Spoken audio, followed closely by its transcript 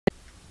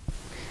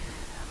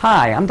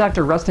Hi, I'm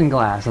Dr. Rustin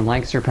in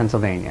Lancaster,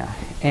 Pennsylvania,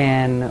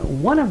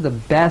 and one of the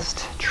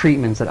best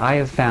treatments that I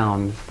have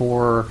found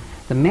for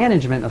the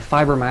management of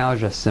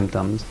fibromyalgia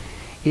symptoms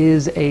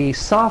is a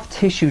soft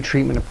tissue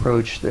treatment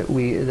approach that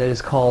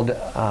is called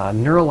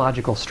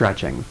neurological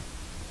stretching.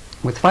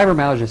 With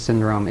fibromyalgia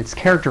syndrome, it's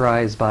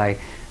characterized by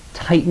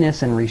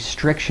tightness and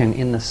restriction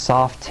in the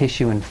soft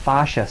tissue and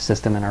fascia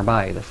system in our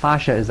body. The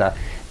fascia is a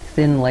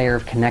thin layer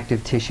of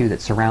connective tissue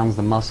that surrounds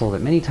the muscle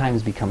that many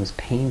times becomes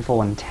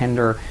painful and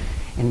tender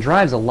and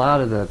drives a lot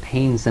of the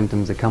pain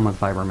symptoms that come with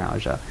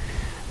fibromyalgia.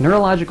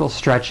 Neurological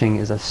stretching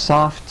is a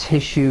soft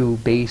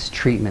tissue-based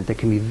treatment that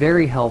can be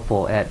very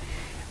helpful at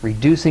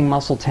reducing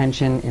muscle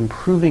tension,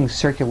 improving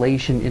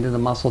circulation into the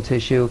muscle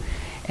tissue,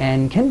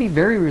 and can be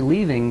very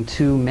relieving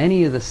to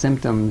many of the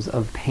symptoms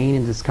of pain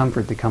and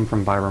discomfort that come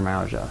from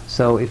fibromyalgia.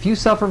 So if you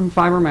suffer from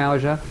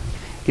fibromyalgia,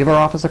 give our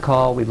office a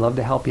call. We'd love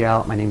to help you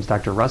out. My name is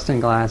Dr.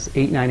 Rustin,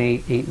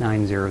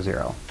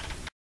 898-8900.